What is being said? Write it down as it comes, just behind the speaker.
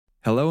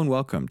Hello and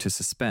welcome to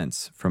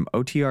Suspense from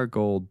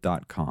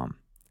OTRGold.com.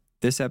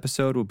 This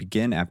episode will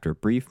begin after a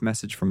brief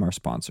message from our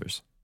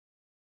sponsors.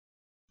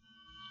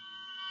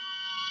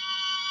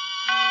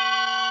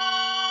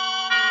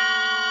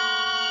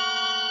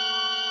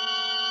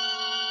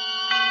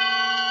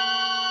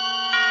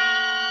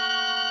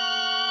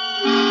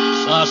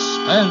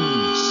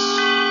 Suspense.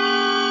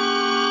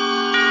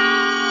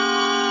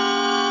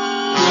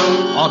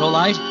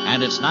 Autolite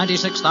and its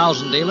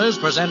 96,000 dealers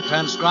present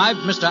transcribed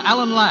Mr.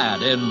 Alan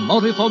Ladd in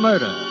Motive for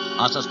Murder,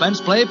 a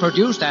suspense play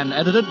produced and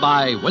edited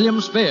by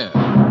William Spear.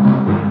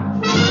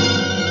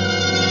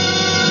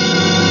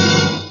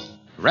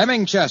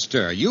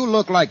 Remingchester, you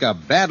look like a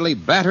badly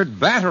battered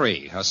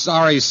battery. A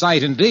sorry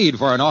sight indeed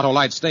for an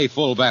Autolite Stay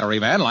Full battery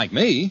man like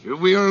me.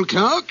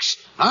 Wilcox,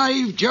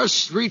 I've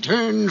just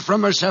returned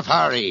from a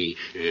safari.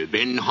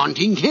 Been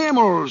hunting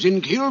camels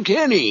in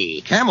Kilkenny.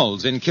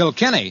 Camels in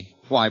Kilkenny?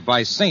 Why,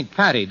 by St.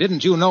 Patty,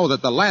 didn't you know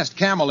that the last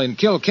camel in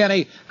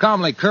Kilkenny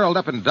calmly curled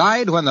up and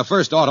died when the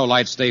first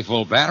Autolite Stay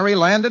Full battery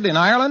landed in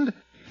Ireland?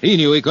 He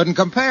knew he couldn't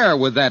compare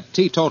with that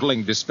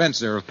teetotaling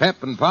dispenser of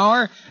pep and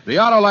power, the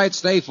Autolite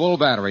Stay Full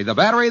battery, the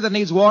battery that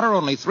needs water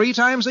only 3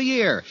 times a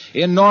year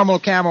in normal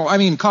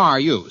car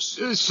use.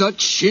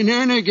 Such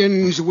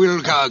shenanigans,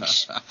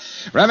 Wilcox.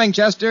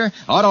 Remingchester,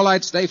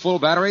 Autolite Stay Full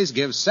batteries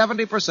give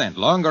 70%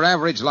 longer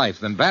average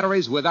life than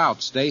batteries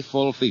without Stay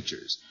Full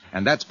features.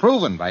 And that's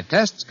proven by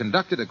tests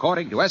conducted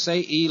according to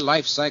SAE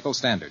life cycle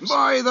standards.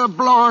 By the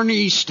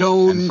Blarney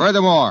Stone. And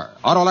furthermore,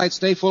 Autolite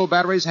Stay Full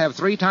batteries have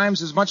 3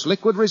 times as much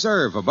liquid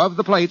reserve above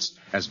the plates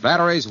as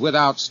batteries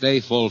without Stay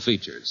Full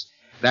features.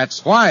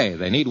 That's why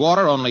they need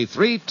water only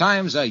 3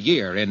 times a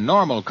year in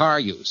normal car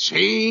use.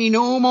 Say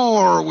no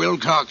more,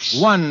 Wilcox.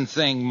 One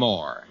thing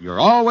more.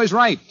 You're always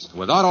right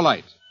with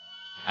Autolite.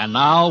 And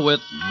now, with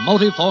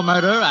Motive for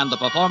Murder and the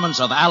performance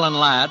of Alan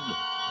Ladd,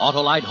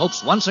 Autolite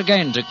hopes once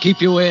again to keep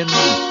you in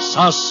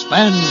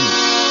suspense.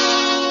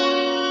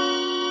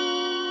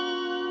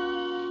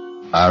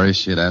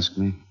 Irish, you'd ask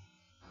me?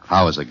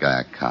 How is a guy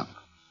a cop?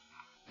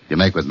 You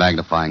make with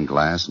magnifying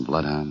glass and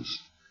bloodhounds?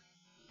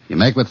 You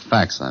make with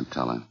facts, I'd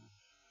tell him.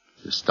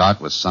 You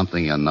start with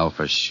something you know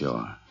for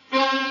sure.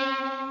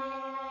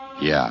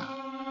 Yeah,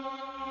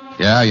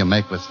 you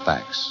make with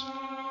facts.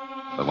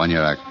 But when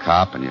you're a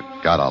cop and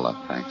you've got all the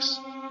facts,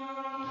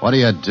 what do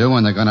you do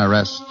when they're going to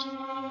arrest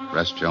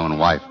your own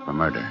wife for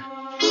murder?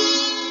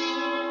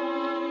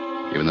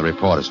 Even the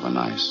reporters were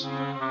nice.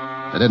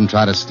 They didn't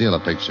try to steal a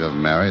picture of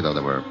Mary, though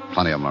there were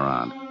plenty of them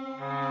around.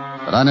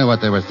 But I knew what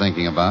they were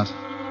thinking about.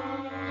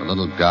 The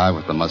little guy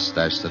with the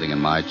mustache sitting in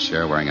my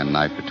chair wearing a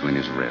knife between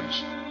his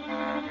ribs.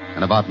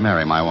 And about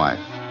Mary, my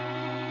wife,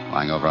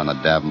 lying over on the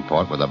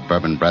Davenport with a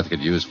bourbon breath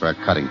could use for a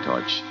cutting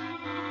torch.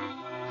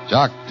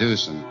 Jock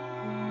Dewson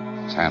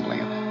was handling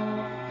it.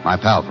 My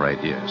pal for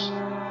 8 years.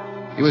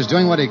 He was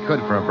doing what he could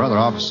for a brother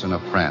officer and a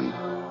friend.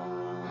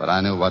 But I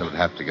knew what would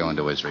have to go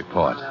into his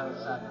report.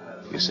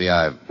 You see,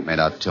 I've made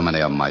out too many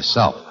of them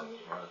myself.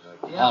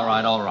 All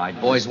right.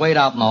 Boys, wait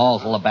out in the hall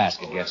till the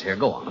basket gets here.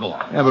 Go on.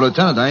 Yeah, but,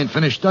 Lieutenant, I ain't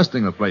finished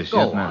dusting the place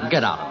Go yet. on.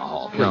 Get out in the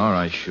hall, please. Yeah, all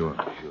right, sure.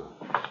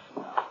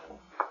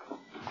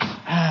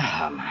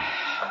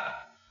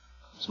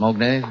 Smoke,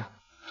 Dave?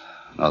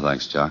 No,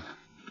 thanks, Jock.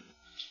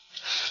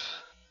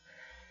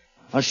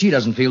 Well, she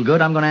doesn't feel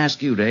good. I'm going to ask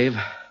you, Dave.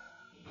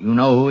 You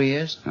know who he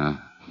is?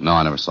 No,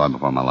 I never saw him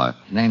before in my life.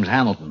 His name's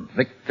Hamilton.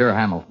 Victor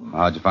Hamilton.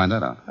 How'd you find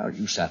that out? Well,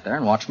 you sat there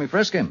and watched me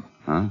frisk him.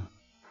 Huh?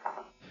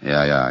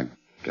 Yeah. I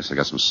guess I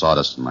got some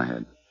sawdust in my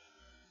head.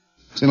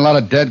 Seen a lot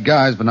of dead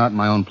guys, but not in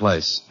my own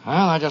place.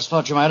 Well, I just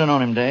thought you might have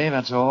known him, Dave,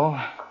 that's all.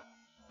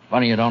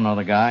 Funny you don't know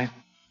the guy.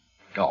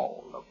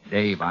 Oh, look,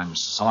 Dave, I'm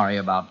sorry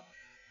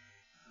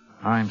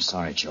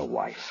it's your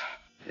wife.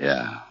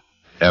 Yeah,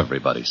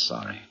 everybody's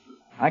sorry.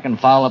 I can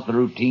follow up the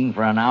routine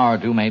for an hour or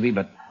two, maybe,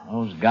 but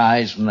those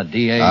guys from the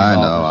DA's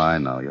office... I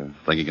know. You're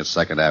thinking of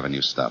Second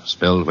Avenue stuff.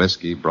 Spilled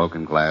whiskey,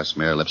 broken glass,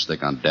 smear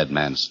lipstick on dead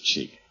man's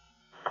cheek.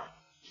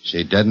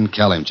 She didn't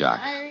kill him, Jock.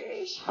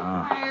 Irish.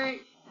 Oh.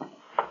 Irish.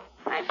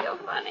 I feel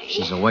funny.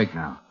 She's awake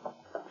now.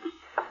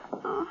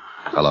 Oh.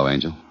 Hello,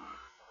 Angel.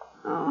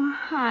 Oh,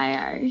 hi,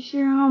 Irish.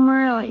 You're home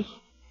early.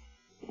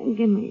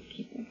 Give me a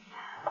kiss.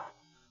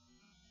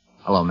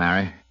 Hello,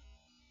 Mary.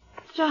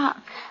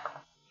 Jock.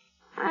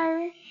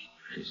 Irish.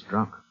 She's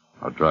drunk.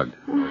 Or drugged.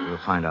 We'll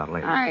find out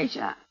later. Irish,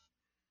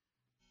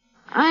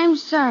 I'm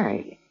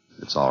sorry.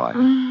 It's all right.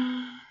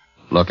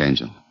 Look,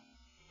 Angel,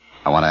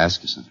 I want to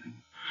ask you something.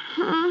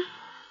 Huh?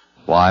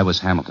 Why was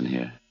Hamilton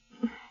here?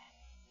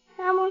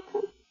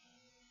 Hamilton?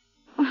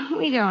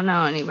 We don't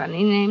know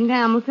anybody named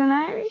Hamilton,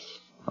 Irish.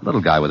 A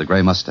little guy with a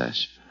gray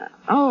mustache.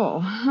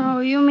 Oh,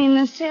 you mean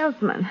the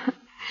salesman.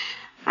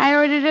 I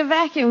ordered a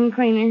vacuum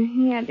cleaner.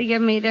 He had to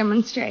give me a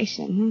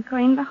demonstration and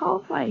cleaned the whole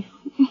place.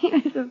 He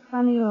was a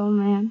funny little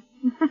man.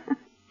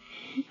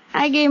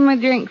 I gave him a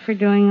drink for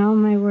doing all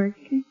my work.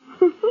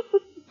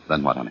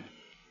 Then what, honey?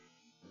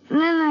 And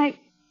then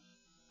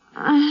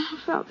I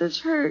felt this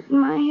hurt in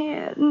my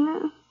head,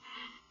 and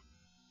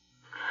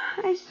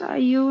I saw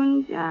you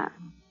and Jack.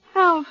 I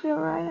don't feel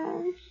right,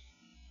 Irish.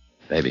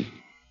 Baby,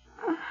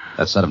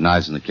 That set of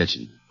knives in the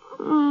kitchen.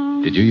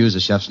 Did you use the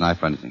chef's knife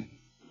for anything?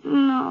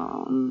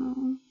 No.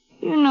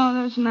 You know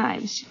those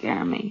knives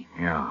scare me.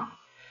 Yeah.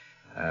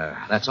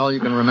 That's all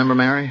you can remember,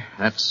 Mary?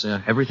 That's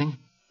everything?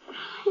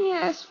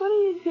 Yes, what are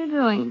you two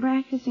doing?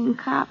 Practicing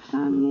cops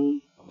on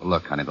me? Well,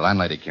 look, honey, the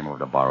landlady came over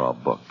to borrow a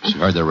book. She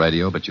heard the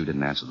radio, but you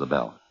didn't answer the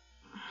bell.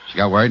 She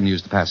got worried and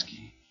used the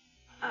passkey.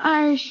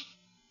 Irish,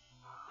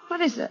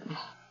 what is it?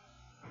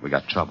 We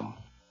got trouble.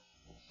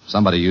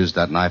 Somebody used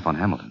that knife on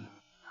Hamilton.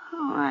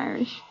 Oh,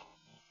 Irish.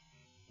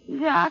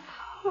 Doc,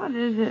 what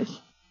is this?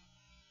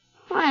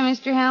 Why,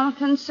 Mr.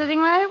 Hamilton's sitting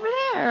right over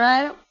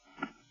there.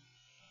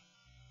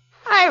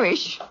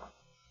 Irish.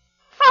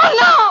 Oh,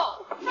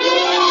 no!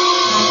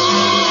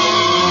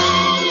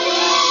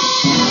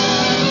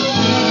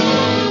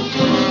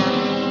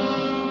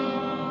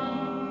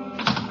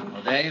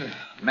 Well, Dave,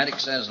 medic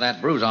says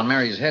that bruise on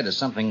Mary's head is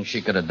something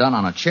she could have done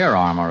on a chair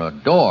arm or a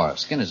door.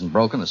 Skin isn't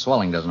broken. The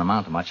swelling doesn't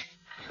amount to much.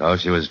 So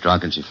she was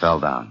drunk and she fell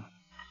down.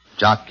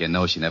 Jock, you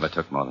know she never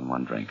took more than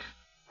one drink.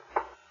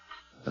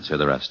 Let's hear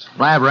the rest.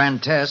 Lab ran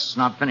tests.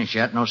 Not finished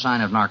yet. No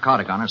sign of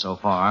narcotic on her so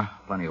far.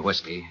 Plenty of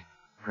whiskey.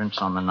 Prints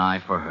on the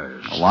knife were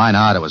hers. Well, why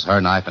not? It was her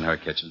knife in her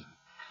kitchen.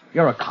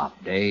 You're a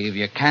cop, Dave.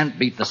 You can't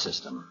beat the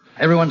system.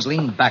 Everyone's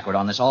leaned backward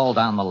on this all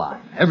down the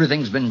line.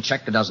 Everything's been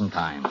checked a dozen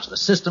times. The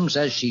system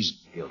says she's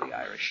guilty,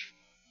 Irish.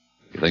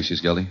 You think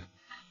she's guilty?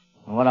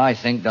 What I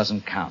think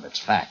doesn't count. It's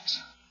facts.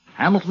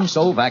 Hamilton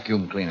sold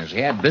vacuum cleaners.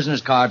 He had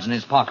business cards in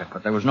his pocket,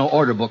 but there was no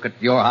order book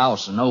at your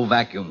house and no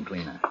vacuum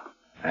cleaner.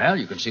 Well,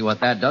 you can see what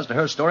that does to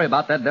her story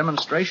about that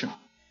demonstration.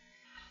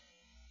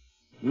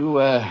 You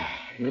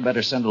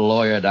better send a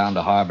lawyer down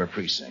to Harbor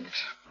Precinct.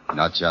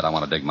 Not yet. I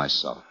want to dig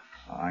myself.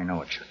 I know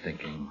what you're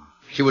thinking.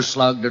 She was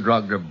slugged or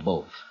drugged or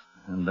both.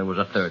 And there was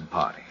a third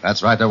party.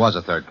 That's right, there was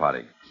a third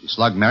party. He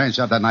slugged Mary and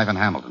shoved that knife in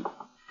Hamilton.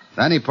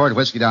 Then he poured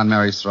whiskey down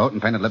Mary's throat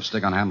and painted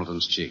lipstick on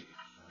Hamilton's cheek.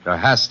 There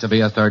has to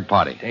be a third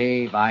party.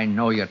 Dave, I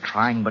know you're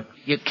trying, but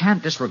you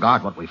can't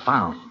disregard what we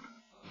found.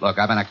 Look,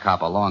 I've been a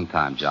cop a long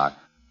time, Jock.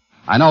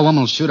 I know a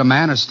woman will shoot a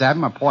man or stab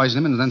him or poison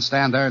him and then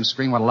stand there and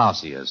scream what a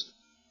louse he is.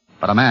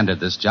 But a man did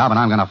this job, and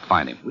I'm going to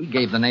find him. We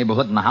gave the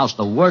neighborhood and the house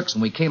the works,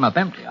 and we came up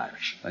empty,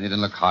 Irish. Then you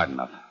didn't look hard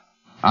enough.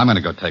 I'm going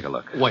to go take a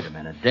look. Wait a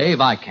minute, Dave.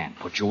 I can't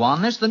put you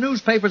on this. The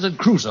newspapers would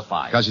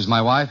crucify you. Because she's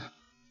my wife?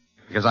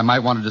 Because I might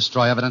want to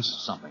destroy evidence?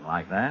 Something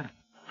like that.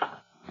 All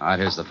right,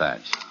 here's the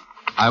badge.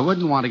 I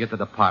wouldn't want to get the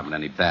department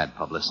any bad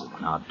publicity.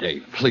 Now,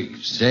 Dave,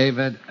 please.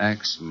 David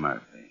X.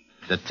 Murphy.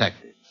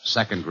 Detective.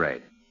 2nd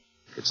grade.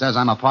 It says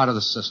I'm a part of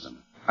the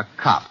system. A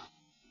cop.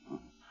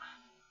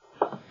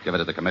 Give it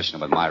to the commissioner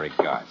with my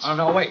regards. Oh,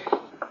 no, wait.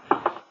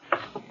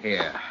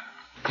 Here.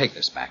 Take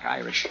this back,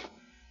 Irish.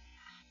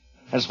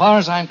 As far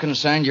as I'm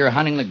concerned, you're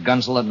hunting the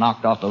gunsel that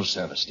knocked off those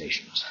service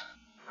stations.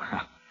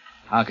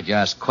 How could you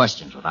ask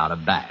questions without a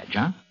badge,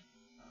 huh?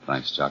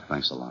 Thanks, Jock.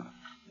 Thanks a lot.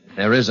 If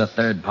there is a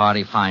third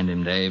party, find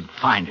him, Dave.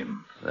 Find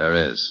him. There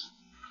is.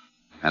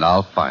 And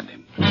I'll find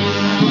him.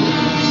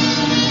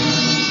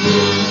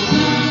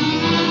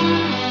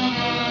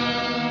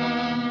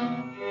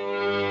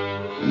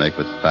 You make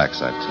with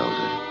facts, I told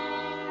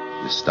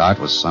you. You start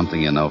with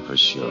something you know for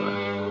sure.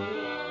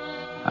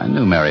 I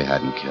knew Mary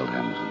hadn't killed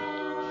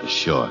Hamilton. For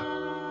sure.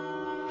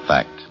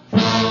 Fact.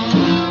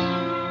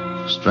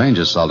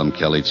 Strangers seldom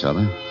kill each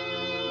other.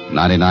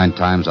 99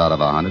 times out of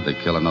 100, the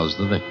killer knows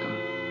the victim.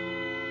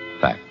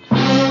 Fact.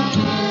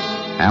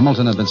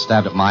 Hamilton had been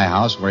stabbed at my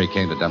house where he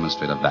came to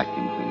demonstrate a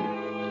vacuum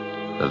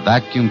cleaner. The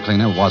vacuum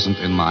cleaner wasn't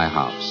in my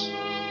house.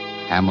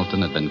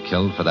 Hamilton had been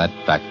killed for that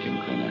vacuum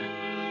cleaner.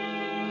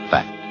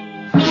 Fact.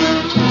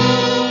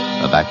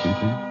 A vacuum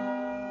cleaner?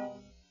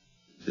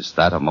 Is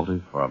that a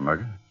motive for a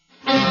murder?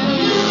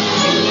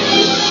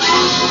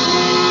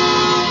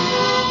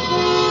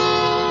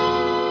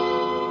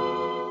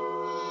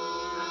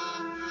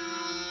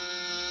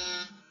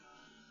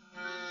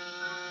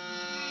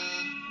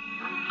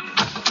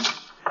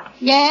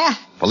 Yeah?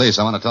 Police,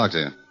 I want to talk to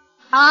you.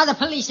 The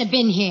police have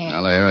been here.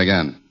 Well, they're here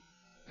again.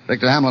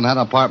 Victor Hamilton had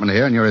an apartment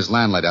here, and you're his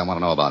landlady. I want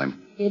to know about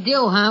him. You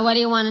do, huh? What do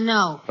you want to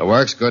know? The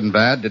works, good and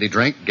bad. Did he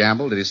drink,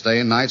 gamble? Did he stay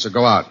in nights or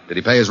go out? Did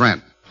he pay his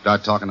rent?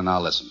 Start talking and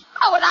I'll listen.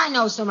 How would I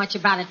know so much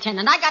about a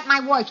tenant? I got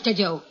my work to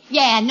do.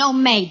 Yeah, no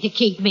maid to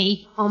keep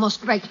me.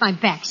 Almost breaks my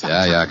back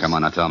sometimes. Yeah, come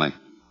on, now tell me.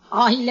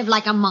 Oh, he lived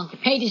like a monk.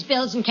 Paid his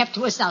bills and kept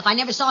to himself. I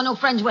never saw no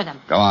friends with him.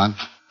 Go on.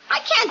 I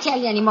can't tell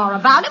you any more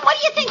about him. What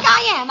do you think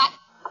I am?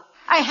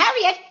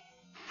 Harriet.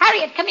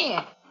 Harriet, come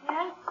here.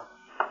 Yeah?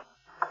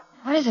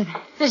 What is it?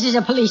 This is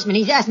a policeman.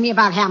 He's asked me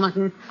about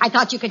Hamilton. I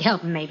thought you could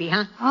help him, maybe,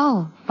 huh?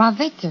 Oh, Bob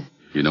Victor.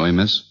 You know him,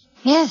 miss?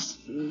 Yes,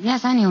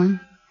 I knew him.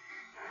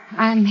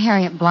 I'm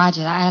Harriet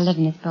Blodgett. I live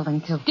in this building,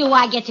 too. Do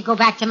I get to go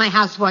back to my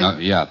house for you?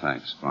 Yeah,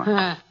 thanks. Go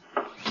on.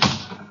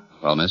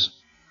 Well, miss?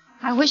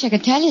 I wish I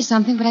could tell you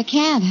something, but I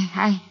can't.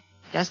 I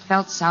just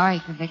felt sorry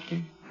for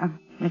Victor.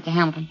 Mr.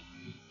 Hamilton.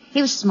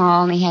 He was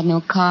small and he had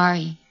no car.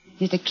 He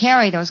used to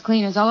carry those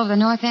cleaners all over the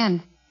North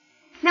End.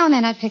 Now and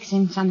then I'd fix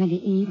him something to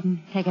eat and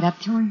take it up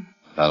to him.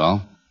 That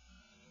all?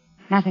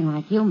 Nothing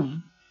like you,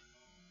 man.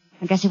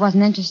 I guess he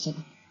wasn't interested.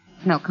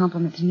 No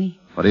compliment to me.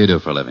 What do you do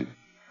for a living?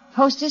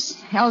 Hostess,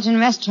 Elgin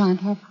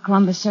Restaurant off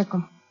Columbus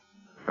Circle.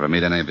 Ever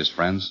meet any of his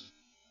friends?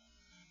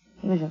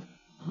 He was a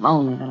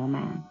lonely little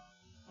man.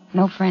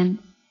 No friends,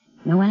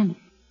 no enemies.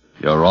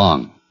 You're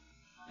wrong.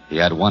 He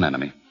had one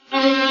enemy.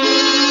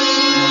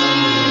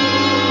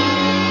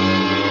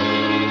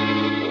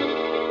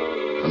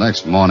 The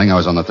next morning, I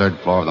was on the third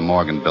floor of the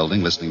Morgan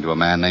building listening to a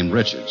man named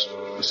Richards,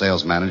 the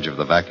sales manager of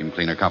the vacuum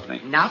cleaner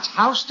company. Not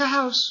house to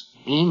house.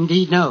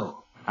 Indeed,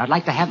 no. I'd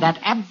like to have that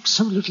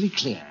absolutely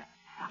clear.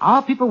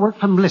 Our people work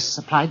from lists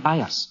supplied by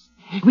us.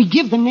 We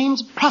give them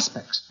names of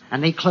prospects,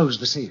 and they close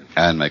the sale.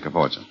 And make a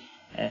fortune.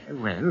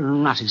 Well,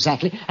 not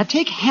exactly.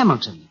 Take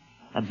Hamilton.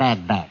 A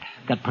bad back.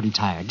 Got pretty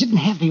tired. Didn't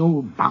have the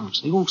old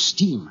bounce, the old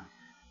steam.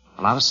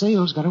 A lot of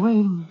sales got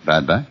away.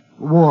 Bad back?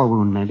 War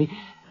wound, maybe.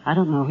 I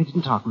don't know. He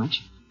didn't talk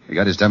much. He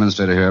got his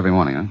demonstrator here every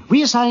morning, huh?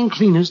 We assign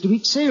cleaners to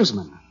each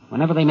salesman.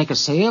 Whenever they make a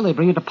sale, they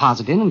bring a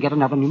deposit in and get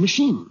another new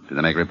machine. Do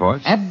they make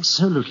reports?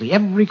 Absolutely.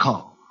 Every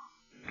call.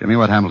 Give me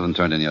what Hamilton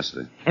turned in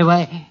yesterday.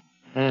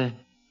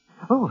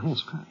 Oh,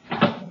 yes, correct.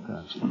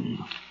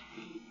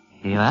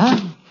 Here you are.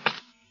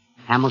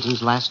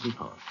 Hamilton's last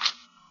report.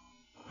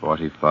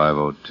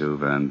 4502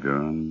 Van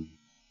Buren.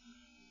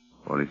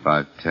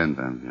 4510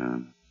 Van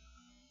Buren.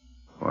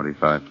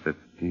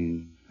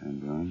 4515 Van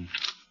Buren.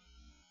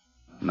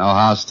 No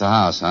house to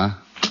house, huh?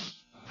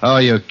 Who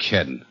are you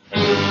kidding?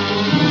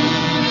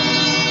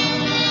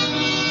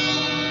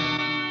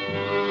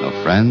 No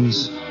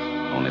friends,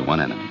 only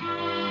one enemy.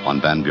 On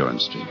Van Buren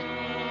Street.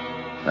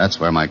 That's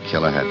where my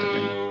killer had to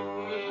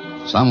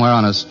be. Somewhere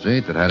on a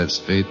street that had its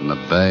feet in the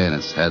bay and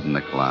its head in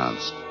the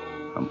clouds.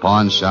 From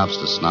pawn shops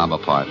to snob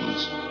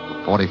apartments,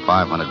 the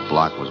 4500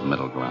 block was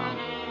middle ground.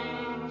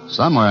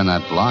 Somewhere in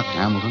that block,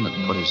 Hamilton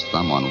had put his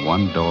thumb on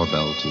one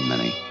doorbell too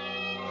many.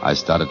 I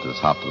started to the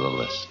top of the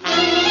list.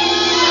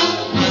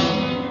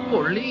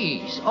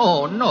 Police!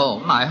 Oh, no,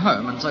 my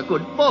Herman's a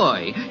good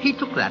boy. He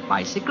took that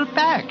bicycle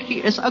back.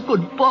 He is a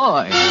good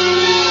boy.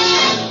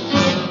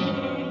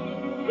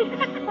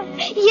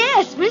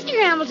 Yes, Mr.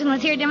 Hamilton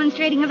was here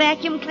demonstrating a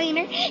vacuum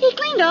cleaner. He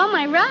cleaned all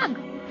my rugs.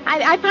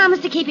 I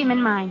promised to keep him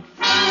in mind.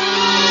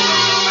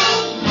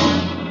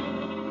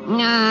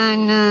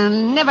 No,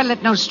 never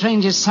let no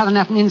strangers sell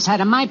nothing inside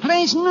of my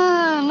place.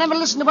 No, never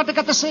listen to what they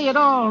got to say at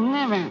all.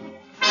 Never.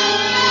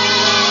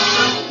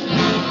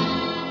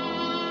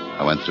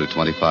 I went through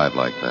 25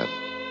 like that.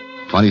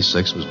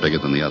 26 was bigger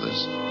than the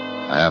others.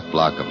 A half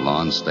block of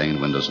lawn, stained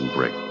windows, and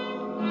brick.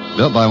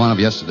 Built by one of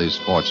yesterday's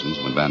fortunes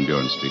when Van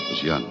Buren Street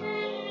was young.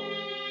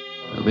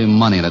 There'll be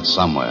money in it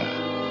somewhere.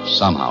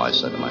 Somehow, I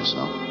said to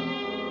myself.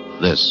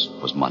 This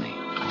was money.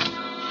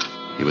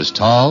 He was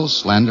tall,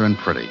 slender, and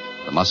pretty.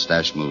 The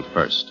mustache moved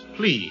first.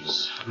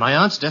 Please. My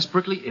aunt's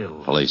desperately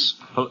ill. Police.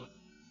 But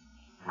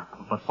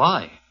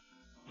why?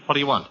 What do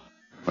you want?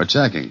 We're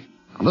checking.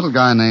 A little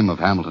guy named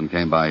Hamilton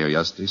came by here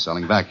yesterday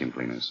selling vacuum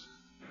cleaners.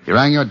 He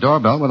rang your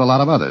doorbell with a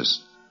lot of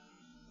others.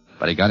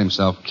 But he got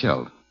himself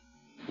killed.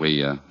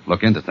 We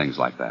look into things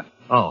like that.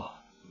 Oh.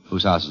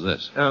 Whose house is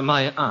this?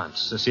 My aunt,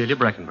 Cecilia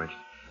Breckenbridge.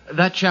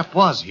 That chap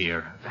was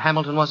here.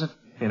 Hamilton, was it?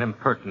 An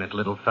impertinent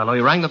little fellow.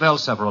 He rang the bell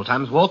several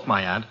times, woke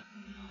my aunt.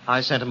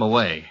 I sent him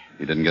away.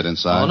 He didn't get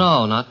inside? Oh,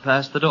 no, not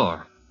past the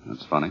door.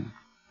 That's funny.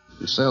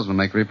 The salesmen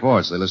make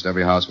reports. They list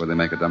every house where they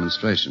make a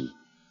demonstration.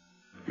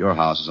 Your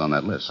house is on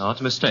that list. Oh, it's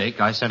a mistake.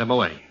 I sent him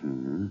away.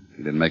 Mm-hmm.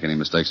 He didn't make any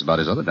mistakes about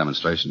his other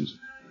demonstrations.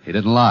 He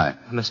didn't lie.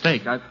 A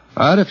mistake?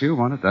 But if you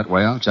want it that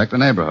way, I'll check the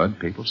neighborhood.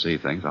 People see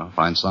things. I'll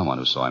find someone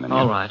who saw him in here.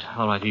 All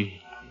right.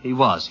 He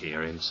was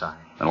here inside.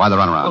 Then why the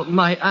runaround? Well,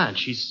 my aunt,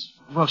 she's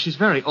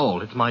very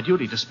old. It's my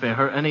duty to spare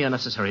her any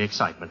unnecessary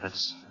excitement.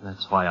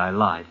 That's why I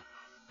lied.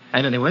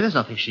 And anyway, there's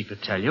nothing she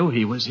could tell you.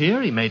 He was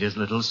here. He made his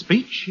little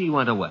speech. He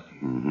went away.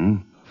 Mm-hmm.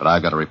 But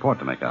I've got a report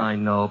to make out. I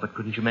know, but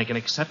couldn't you make an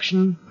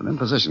exception? An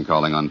imposition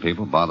calling on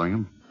people, bothering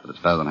them. But it's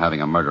better than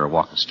having a murderer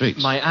walk the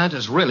streets. My aunt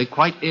is really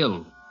quite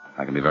ill.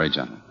 I can be very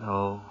gentle.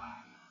 Oh,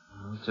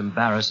 it's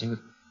embarrassing.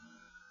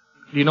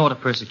 Do you know what a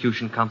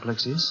persecution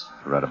complex is?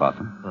 I read about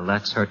them. Well,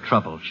 that's her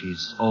trouble.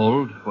 She's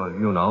old. Well,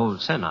 you know,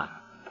 senile.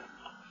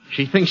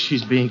 She thinks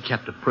she's being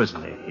kept a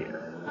prisoner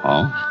here.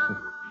 Oh?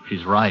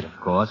 She's right, of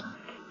course.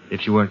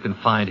 If she weren't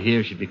confined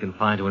here, she'd be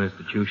confined to an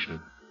institution.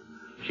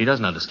 She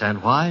doesn't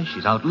understand why.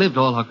 She's outlived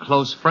all her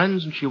close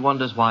friends, and she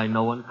wonders why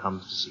no one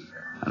comes to see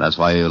her. And that's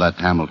why you let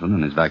Hamilton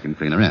and his vacuum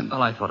cleaner in.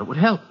 Well, I thought it would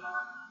help.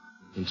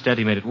 Instead,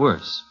 he made it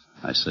worse.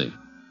 I see.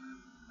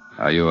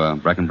 Are you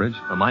Breckenbridge?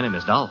 Well, my name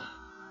is Dolph.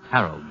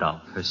 Harold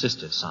Dolph, her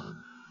sister's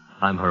son.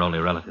 I'm her only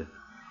relative.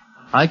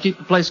 I keep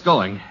the place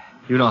going.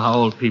 You know how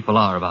old people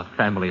are about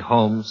family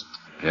homes.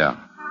 Yeah.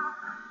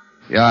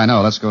 Yeah, I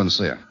know. Let's go and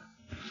see her.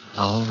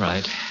 All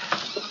right.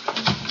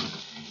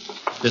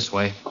 This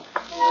way.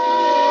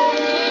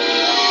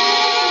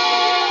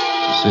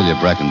 Cecilia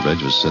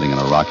Breckenbridge was sitting in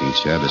a rocking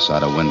chair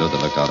beside a window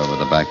that looked out over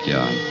the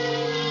backyard.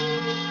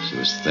 She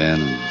was thin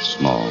and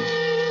small.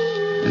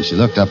 And she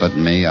looked up at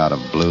me out of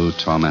blue,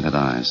 tormented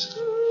eyes.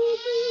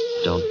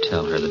 Don't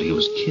tell her that he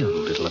was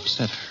killed. It'll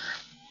upset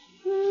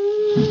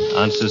her.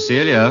 Aunt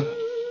Cecilia.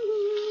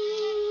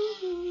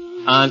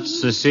 Aunt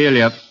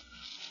Cecilia.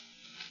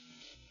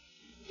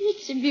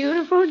 It's a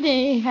beautiful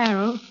day,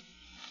 Harold.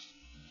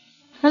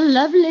 A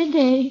lovely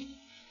day.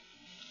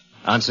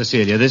 Aunt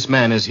Cecilia, this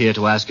man is here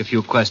to ask a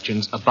few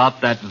questions about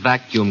that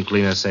vacuum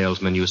cleaner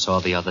salesman you saw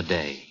the other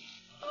day.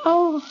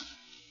 Oh.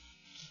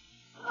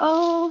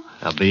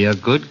 Now be a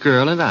good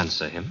girl and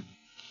answer him.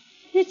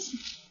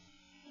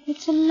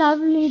 It's a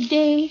lovely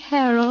day,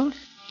 Harold.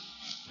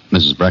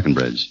 Mrs.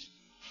 Breckenbridge,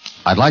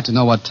 I'd like to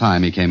know what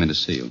time he came in to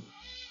see you.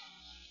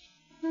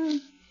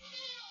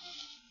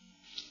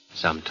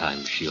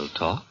 Sometimes she'll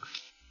talk,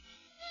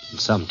 and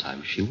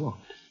sometimes she won't.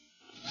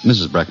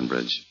 Mrs.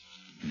 Breckenbridge,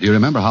 do you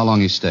remember how long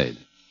he stayed?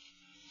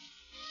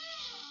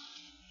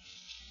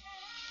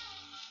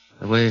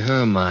 The way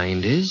her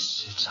mind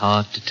is, it's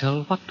hard to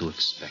tell what to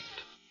expect.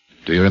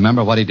 Do you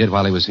remember what he did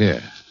while he was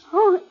here?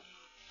 Oh,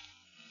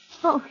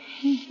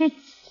 it's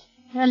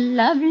a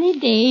lovely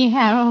day,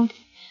 Harold.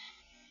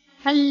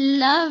 A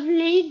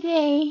lovely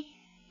day.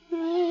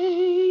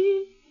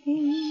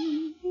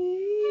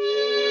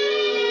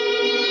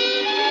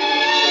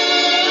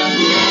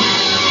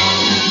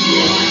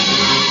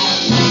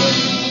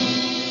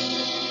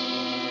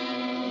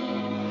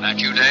 That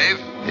you, Dave?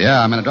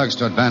 Yeah, I'm in a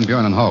drugstore at Van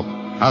Buren and Hope.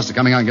 How's to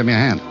coming out and give me a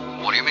hand?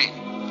 What do you mean?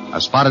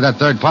 I've spotted that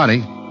third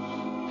party.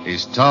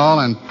 He's tall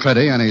and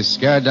pretty, and he's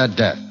scared to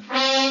death.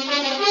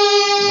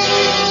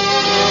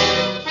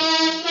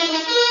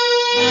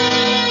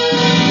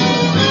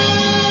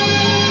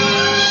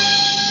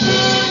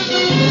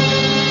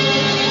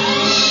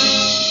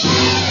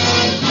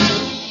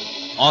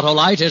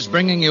 Autolite is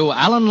bringing you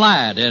Alan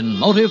Ladd in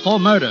Motive for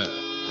Murder.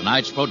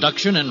 Tonight's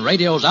production in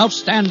radio's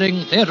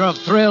outstanding theater of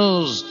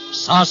thrills,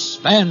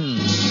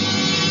 Suspense.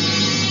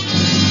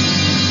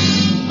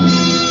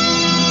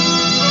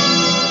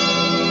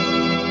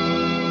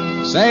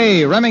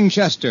 Say,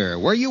 Remingchester,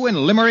 were you in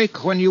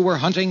Limerick when you were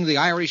hunting the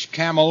Irish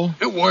camel?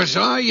 Was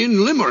I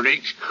in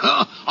Limerick?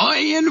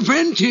 I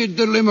invented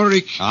the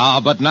Limerick.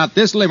 But not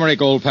this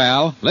Limerick, old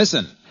pal.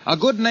 Listen, a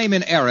good name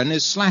in Erin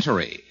is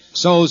Slattery.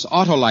 So's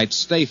Autolite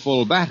Stay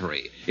Full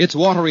Battery. Its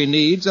watery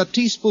needs a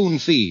teaspoon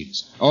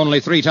feeds.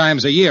 Only 3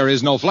 times a year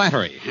is no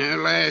flattery.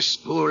 Alas,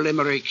 poor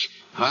Limerick.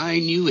 I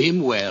knew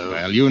him well.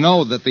 Well, you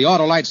know that the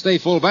Autolite Stay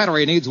Full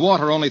Battery needs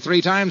water only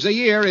 3 times a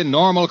year in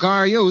normal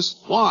car use.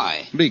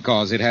 Why?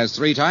 Because it has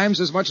 3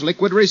 times as much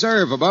liquid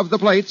reserve above the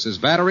plates as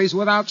batteries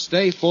without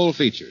Stay Full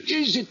features.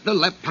 Is it the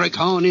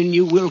leprechaun in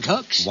New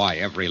Wilcox? Why,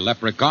 every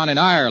leprechaun in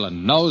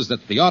Ireland knows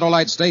that the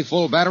Autolite Stay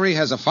Full Battery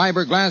has a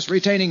fiberglass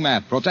retaining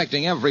mat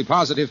protecting every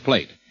positive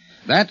plate.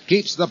 That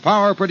keeps the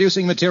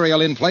power-producing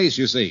material in place,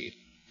 you see.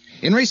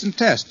 In recent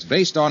tests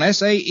based on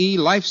SAE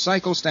life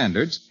cycle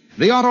standards,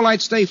 the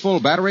Autolite Stay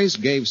Full batteries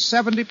gave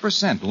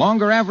 70%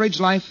 longer average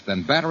life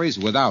than batteries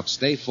without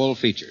Stay Full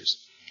features.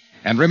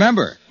 And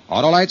remember,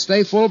 Autolite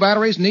Stay Full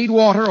batteries need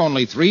water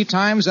only 3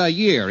 times a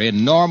year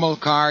in normal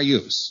car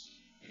use.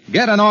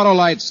 Get an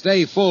Autolite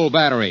Stay Full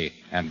battery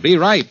and be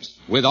right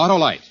with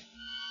Autolite.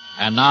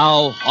 And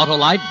now,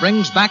 Autolite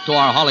brings back to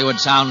our Hollywood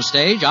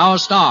soundstage our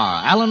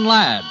star, Alan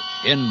Ladd,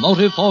 in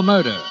Motive for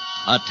Murder,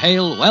 a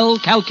tale well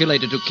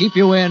calculated to keep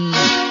you in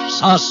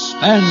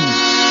suspense.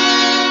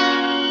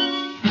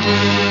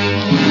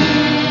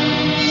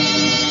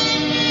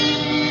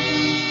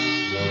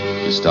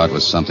 You start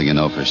with something you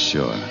know for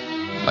sure,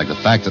 like the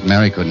fact that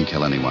Mary couldn't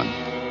kill anyone.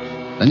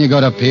 Then you go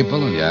to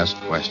people and you ask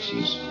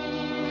questions.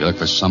 You look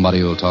for somebody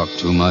who'll talk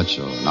too much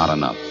or not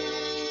enough.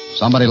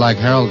 Somebody like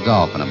Harold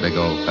Dolph in a big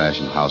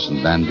old-fashioned house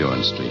in Van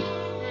Buren Street.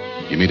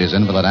 You meet his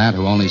invalid aunt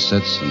who only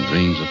sits and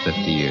dreams of 50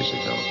 years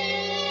ago.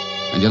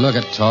 And you look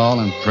at tall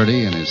and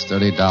pretty in his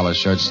 $30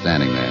 shirt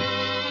standing there.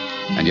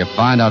 And you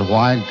find out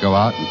why he'd go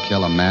out and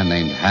kill a man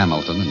named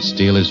Hamilton and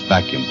steal his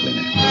vacuum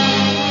cleaner.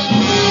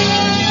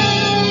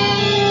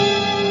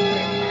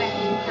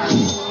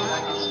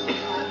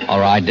 All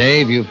right,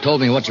 Dave, you've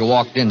told me what you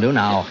walked into.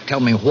 Now, tell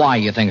me why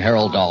you think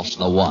Harold Dolph's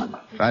the one.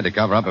 Tried to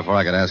cover up before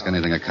I could ask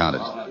anything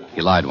accounted.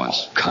 He lied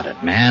once. Oh, cut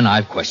it, man.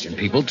 I've questioned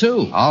people,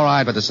 too. All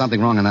right, but there's something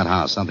wrong in that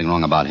house. Something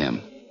wrong about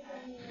him.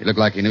 He looked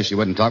like he knew she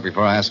wouldn't talk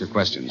before I asked her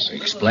questions.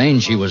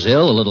 Explained she was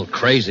ill, a little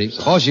crazy.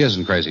 Suppose she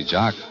isn't crazy,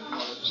 Jock.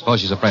 Suppose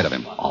she's afraid of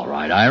him. All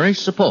right, Irish,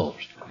 suppose.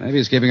 Maybe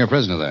he's keeping her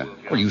prisoner there.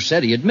 Well, you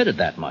said he admitted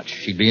that much.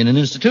 She'd be in an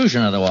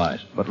institution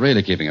otherwise. But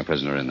really keeping a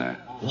prisoner in there.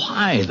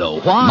 Why,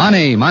 though?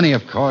 Why? Money,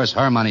 of course.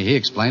 Her money. He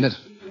explained it.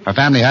 Her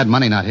family had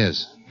money, not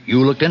his.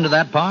 You looked into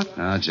that part?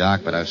 No,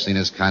 Jock, but I've seen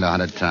his kind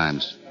 100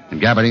 times. In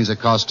gabardines that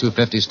cost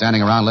 $250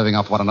 standing around living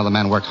off what another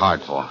man worked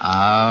hard for.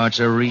 Oh, it's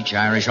a reach,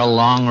 Irish, a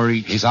long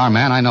reach. He's our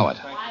man, I know it.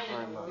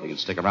 He can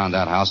stick around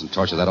that house and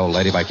torture that old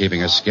lady by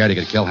keeping her scared he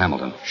could kill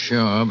Hamilton.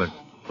 Sure, but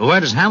where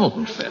does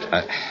Hamilton fit?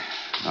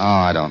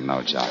 I don't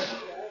know, Jock.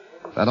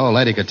 That old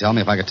lady could tell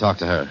me if I could talk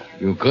to her.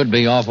 You could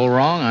be awful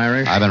wrong,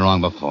 Irish. I've been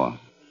wrong before.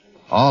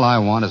 All I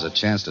want is a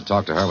chance to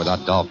talk to her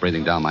without Dolph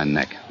breathing down my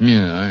neck.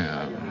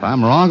 Yeah. If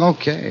I'm wrong,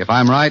 okay. If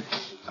I'm right,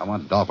 I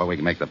want Dolph where we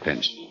can make the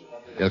pinch.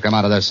 He'll come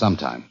out of there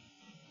sometime.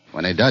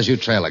 When he does, you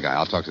trail the guy.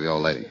 I'll talk to the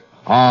old lady.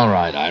 All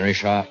right,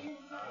 Irish.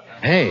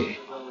 Hey,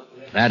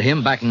 that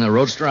him backing the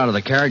roadster out of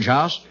the carriage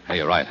house? Hey,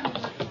 you're right.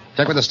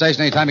 Check with the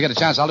station anytime you get a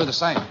chance. I'll do the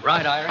same.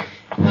 Right, Irish.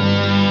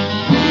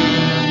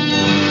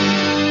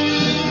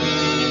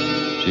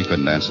 She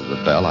couldn't answer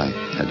the bell. I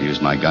had to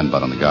use my gun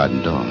butt on the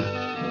garden door.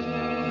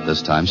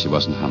 This time she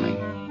wasn't humming.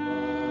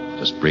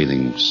 Just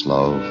breathing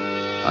slow,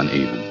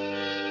 uneven.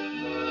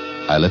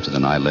 I lifted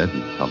an eyelid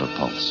and felt her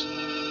pulse.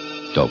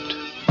 Doped.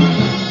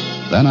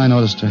 Then I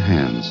noticed her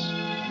hands.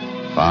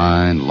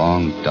 Fine,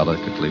 long,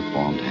 delicately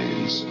formed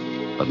hands.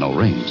 But no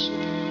rings.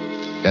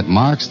 Yet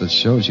marks that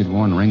showed she'd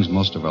worn rings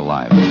most of her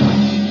life.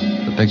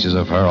 The pictures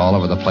of her all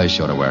over the place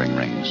showed her wearing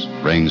rings.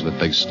 Rings with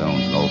big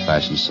stones and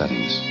old-fashioned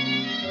settings.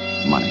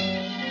 Money.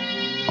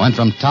 I went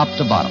from top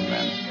to bottom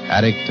then.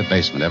 Attic to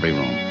basement, every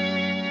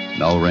room.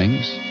 No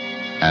rings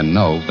and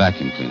no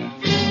vacuum cleaner.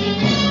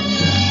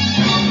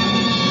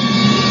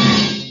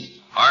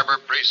 Harbor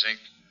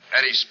Precinct.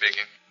 Eddie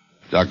speaking.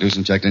 Doc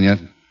Dewson checked in yet?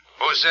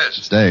 Who's this?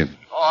 It's Dave.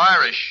 Oh,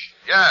 Irish.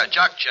 Yeah,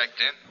 Jock checked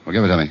in. Well,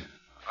 give it to me.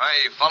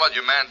 I followed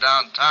your man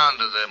downtown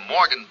to the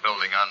Morgan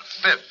building on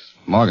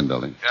 5th. Morgan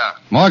building? Yeah.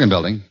 Morgan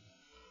building?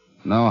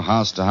 No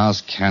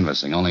house-to-house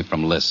canvassing, only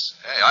from lists.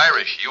 Hey,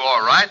 Irish, you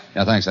all right?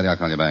 Yeah, thanks, Eddie. I'll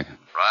call you back.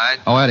 Right.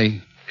 Oh,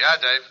 Eddie. Yeah,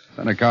 Dave.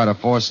 Send a car to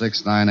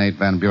 4698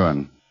 Van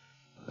Buren.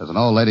 There's an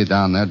old lady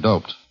down there,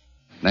 doped.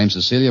 Name's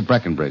Cecilia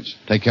Breckenbridge.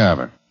 Take care of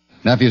her.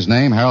 Nephew's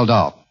name, Harold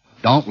Dolph.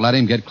 Don't let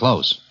him get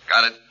close.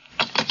 Got it.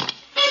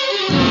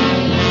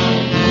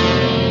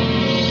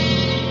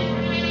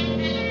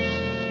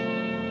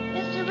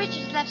 Mr.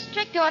 Richards left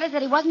strict orders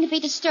that he wasn't to be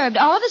disturbed.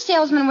 All the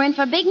salesmen were in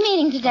for a big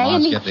meeting today. Come on,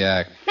 and skip the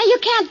act. Now, you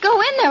can't go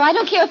in there. I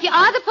don't care if you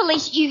are the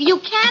police. You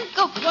can't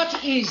go.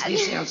 What is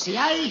this, Elsie?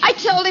 I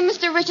told him,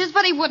 Mr. Richards,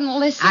 but he wouldn't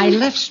listen. I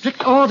left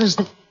strict orders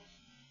that...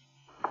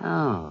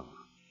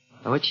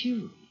 Oh, it's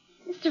you.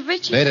 Mr.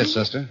 Richards. Beat it,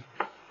 sister.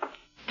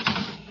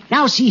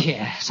 Now, see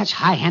here. Such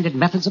high-handed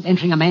methods of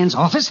entering a man's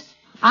office.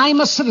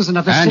 I'm a citizen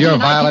of the And city. you're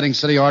and violating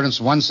City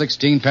Ordinance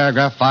 116,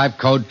 Paragraph 5,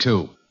 Code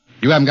 2.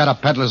 You haven't got a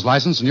peddler's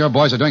license, and your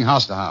boys are doing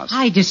house-to-house.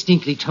 I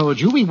distinctly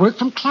told you we work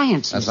from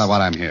clients. That's not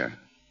what I'm here.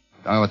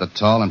 Tell me what the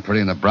tall and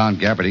pretty and the brown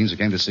gabardines who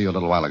came to see you a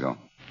little while ago.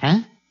 Huh?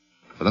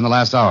 Within the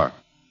last hour,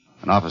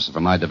 an officer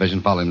from my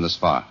division followed him this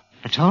far.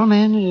 A tall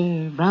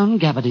man, brown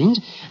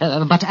gabardines.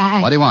 But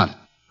I... What do you want?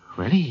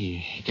 Well,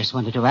 he just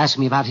wanted to ask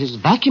me about his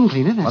vacuum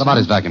cleaner. What about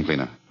his vacuum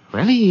cleaner?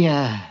 Well,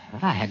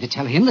 I had to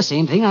tell him the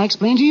same thing I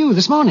explained to you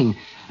this morning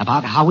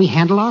about how we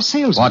handle our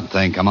sales. What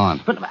thing? Come on.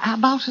 But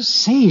about a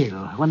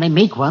sale. When they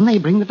make one, they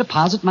bring the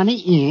deposit money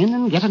in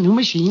and get a new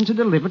machine to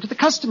deliver to the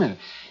customer.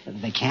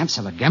 They can't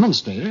sell a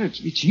demonstrator.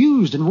 It's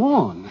used and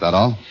worn. Is that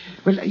all?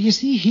 Well, you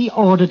see, he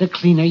ordered a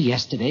cleaner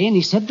yesterday, and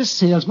he said the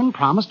salesman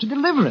promised to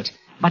deliver it,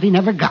 but he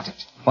never got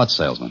it. What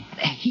salesman?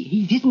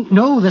 He didn't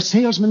know the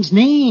salesman's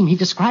name. He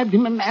described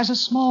him as a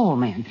small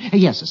man.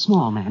 Yes, a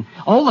small man.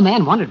 All the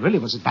man wanted really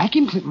was a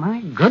vacuum cleaner.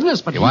 My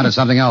goodness, but he wanted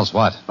something else.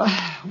 What?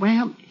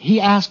 Well, he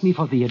asked me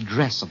for the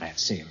address of that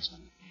salesman.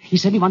 He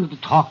said he wanted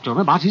to talk to him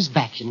about his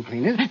vacuum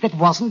cleaner that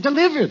wasn't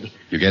delivered.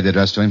 You gave the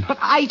address to him? But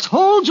I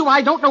told you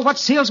I don't know what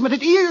salesman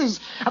it is.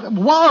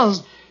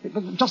 Was.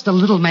 Just a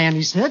little man,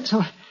 he said.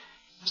 So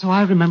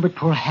I remembered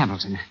poor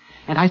Hamilton.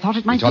 And I thought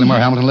it might be... You told him where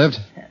Hamilton lived?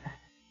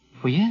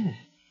 Oh, yes.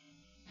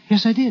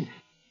 Yes, I did.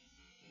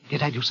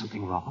 Did I do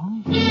something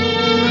wrong?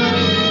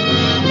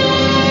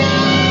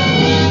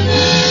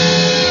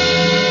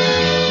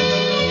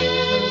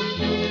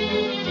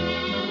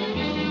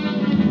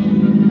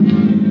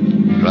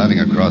 Driving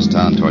across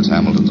town towards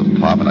Hamilton's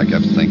apartment, I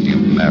kept thinking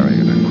of Mary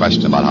and her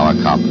question about how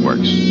a cop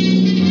works.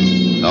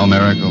 No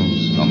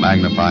miracles, no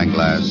magnifying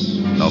glass,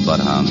 no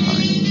bloodhounds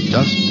hunting.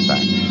 Just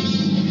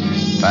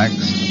facts. Facts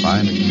to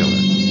find a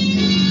killer.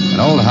 An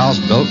old house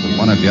built with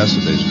one of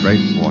yesterday's great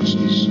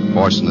fortunes. A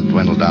fortune that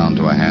dwindled down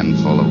to a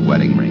handful of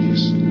wedding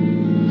rings.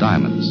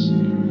 Diamonds.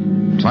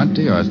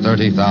 $20,000 or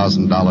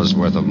 $30,000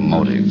 worth of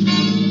motive.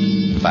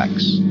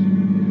 Facts.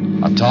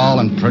 A tall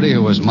and pretty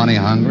who was money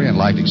hungry and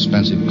liked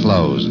expensive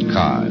clothes and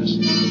cars.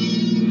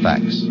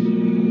 Facts.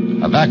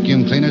 A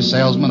vacuum cleaner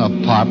salesman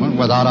apartment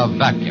without a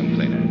vacuum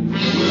cleaner.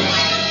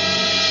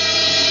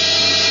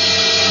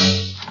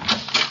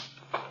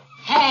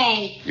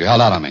 Hey. You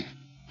held out on me.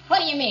 What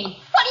do you mean?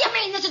 What do you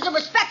mean? This is a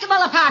respectable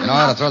apartment. You know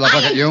how to throw the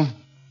book at you?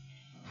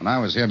 When I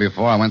was here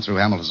before, I went through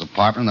Hamilton's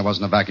apartment and there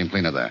wasn't a vacuum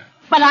cleaner there.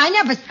 But I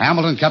never...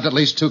 Hamilton kept at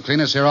least 2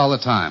 cleaners here all the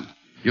time.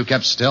 You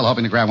kept still,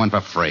 hoping to grab one for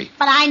free.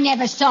 But I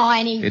never saw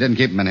any... He didn't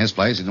keep them in his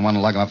place. He didn't want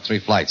to lug them up 3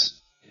 flights.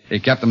 He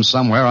kept them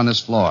somewhere on this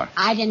floor.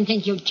 I didn't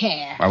think you'd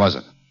care. Where was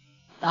it?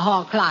 The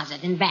hall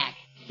closet in back.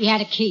 He had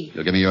a key.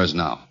 You'll give me yours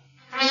now.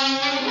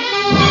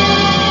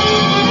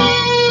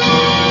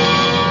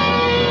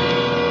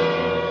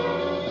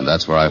 And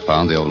that's where I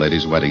found the old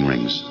lady's wedding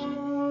rings.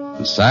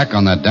 The sack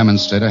on that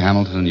demonstrator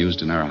Hamilton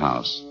used in her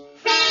house.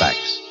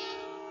 Facts.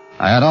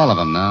 I had all of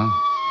them now.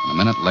 And a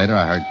minute later,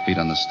 I heard feet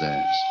on the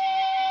stairs.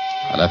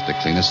 I left the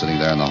cleaner sitting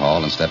there in the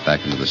hall and stepped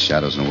back into the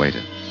shadows and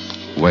waited.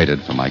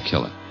 Waited for my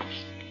killer.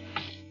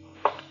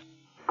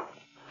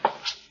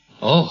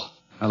 Oh.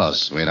 Hello,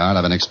 sweetheart.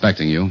 I've been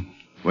expecting you.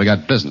 We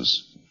got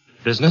business.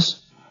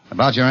 Business?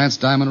 About your aunt's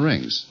diamond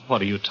rings.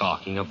 What are you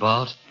talking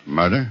about?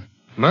 Murder?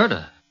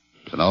 Murder?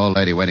 There's an old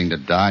lady waiting to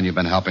die, and you've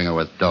been helping her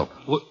with dope.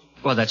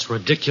 Well, that's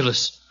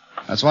ridiculous.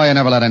 That's why you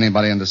never let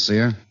anybody in to see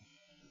her.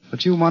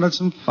 But you wanted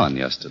some fun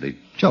yesterday.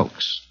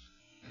 Jokes.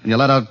 And you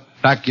let a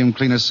vacuum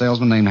cleaner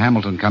salesman named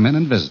Hamilton come in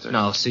and visit her.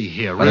 Now, see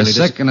here, But really... as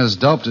sick and as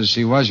doped as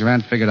she was, your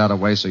aunt figured out a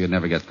way so you'd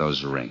never get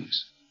those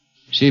rings.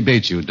 She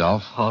beat you,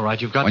 Dolph. All right,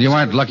 you've got... When you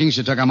weren't looking,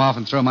 she took them off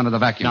and threw them under the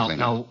vacuum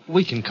cleaner. Now,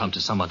 we can come to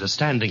some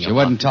understanding. She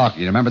wouldn't talk.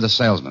 You remember the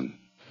salesman.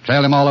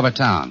 Trailed him all over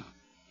town.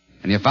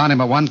 And you found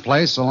him at one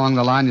place. Along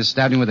the line, you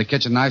stabbed him with a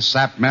kitchen knife,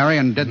 sapped Mary,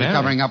 and did the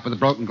covering up with the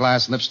broken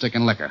glass, lipstick,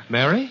 and liquor.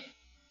 Mary?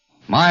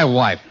 My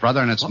wife,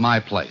 brother, and it's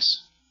my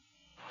place.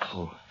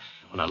 Oh,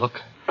 well, now,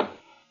 look.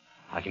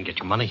 I can get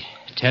you money.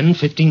 $10,000,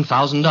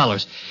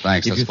 $15,000.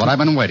 Thanks. That's what I've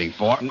been waiting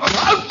for.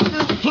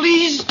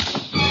 Please.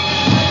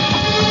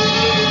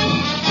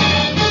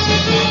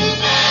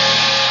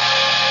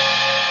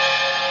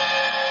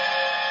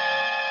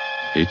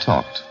 He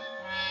talked.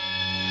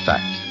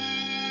 Fact.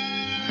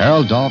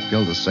 Harold Dolph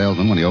killed the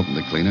salesman when he opened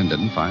the cleaner and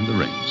didn't find the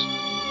rings.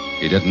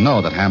 He didn't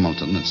know that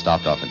Hamilton had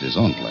stopped off at his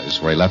own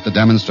place, where he left the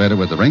demonstrator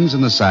with the rings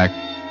in the sack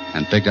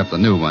and picked up the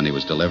new one he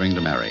was delivering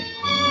to Mary.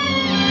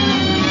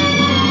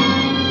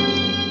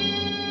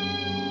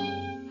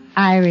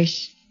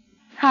 Irish,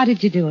 how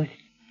did you do it?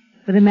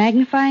 With a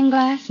magnifying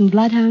glass and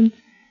bloodhounds?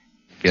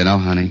 You know,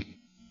 honey,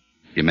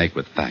 you make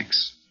with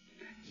facts.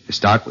 You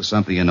start with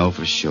something you know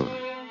for sure.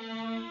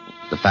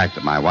 The fact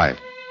that my wife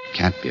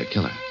can't be a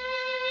killer.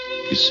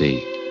 You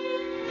see,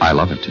 I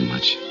love her too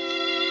much.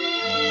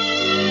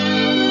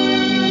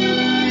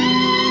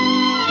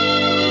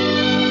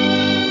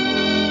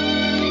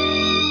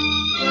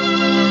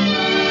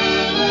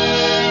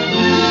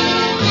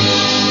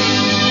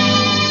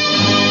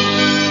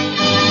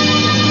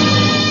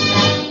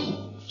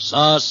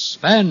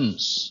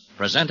 Suspense,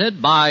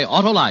 presented by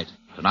Autolite.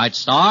 Tonight's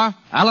star,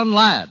 Alan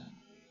Ladd.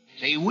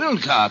 Say,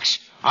 Wilcox,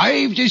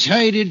 I've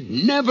decided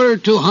never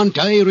to hunt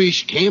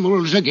Irish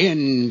camels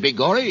again,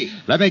 Biggory.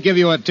 Let me give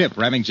you a tip,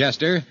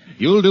 Remingchester.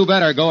 You'll do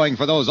better going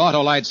for those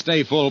Autolite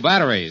Stay Full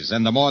batteries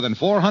and the more than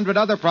 400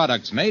 other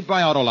products made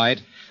by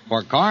Autolite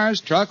for cars,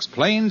 trucks,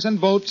 planes,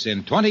 and boats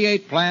in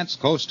 28 plants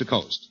coast to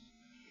coast.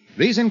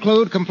 These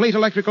include complete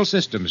electrical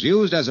systems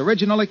used as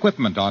original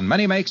equipment on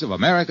many makes of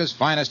America's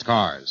finest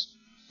cars.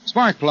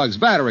 Spark plugs,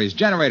 batteries,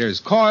 generators,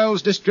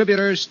 coils,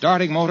 distributors,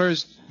 starting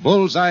motors,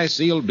 bullseye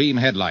sealed beam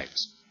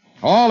headlights.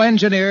 All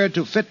engineered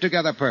to fit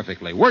together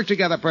perfectly, work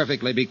together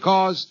perfectly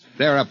because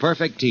they're a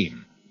perfect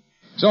team.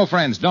 So,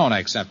 friends, don't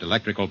accept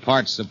electrical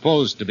parts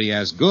supposed to be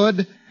as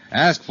good.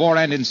 Ask for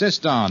and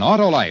insist on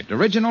Autolite,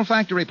 original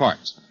factory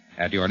parts,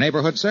 at your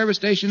neighborhood service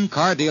station,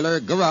 car dealer,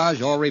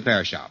 garage, or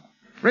repair shop.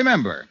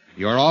 Remember,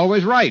 you're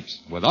always right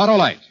with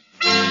Autolite.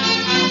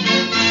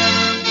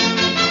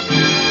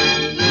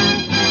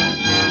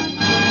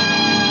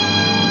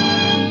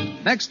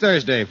 Next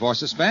Thursday, for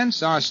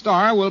Suspense, our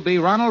star will be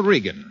Ronald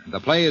Reagan.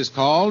 The play is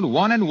called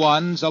One and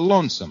One's a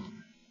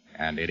Lonesome.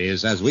 And it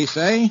is, as we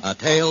say, a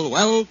tale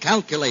well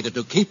calculated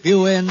to keep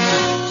you in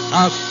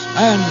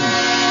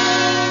suspense.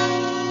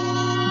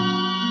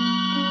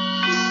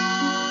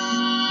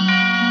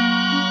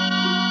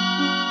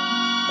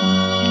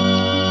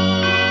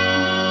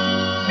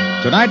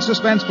 Tonight's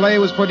suspense play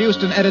was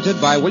produced and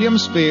edited by William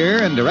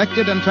Spear and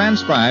directed and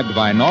transcribed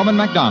by Norman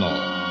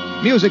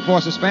MacDonald. Music for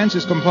Suspense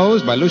is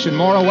composed by Lucien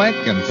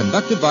Morawek and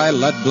conducted by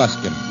Lud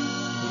Gluskin.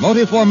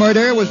 Motive for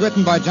Murder was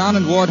written by John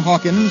and Ward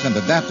Hawkins and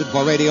adapted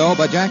for radio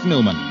by Jack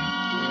Newman.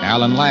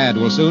 Alan Ladd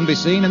will soon be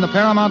seen in the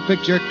Paramount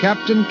picture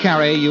Captain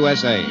Carey,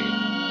 USA.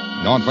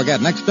 Don't forget,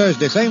 next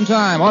Thursday, same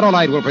time,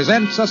 Autolite will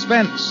present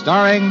Suspense,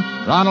 starring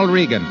Ronald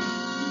Reagan.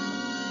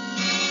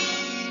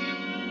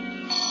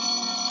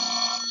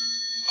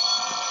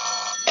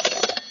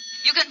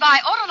 You can buy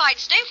Autolite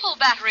Stay Full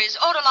batteries,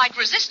 Autolite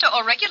resistor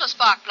or regular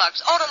spark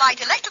plugs,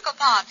 Autolite electrical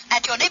parts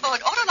at your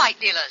neighborhood Autolite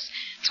dealers.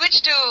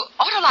 Switch to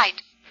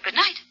Autolite. Good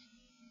night.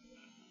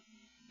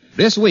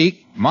 This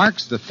week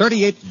marks the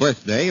 38th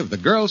birthday of the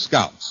Girl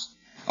Scouts.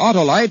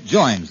 Autolite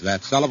joins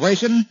that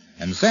celebration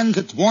and sends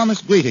its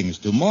warmest greetings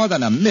to more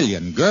than 1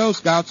 million Girl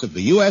Scouts of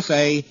the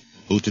USA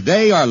who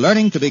today are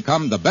learning to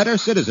become the better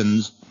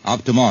citizens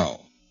of tomorrow.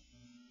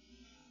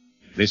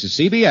 This is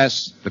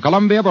CBS, the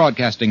Columbia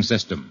Broadcasting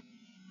System.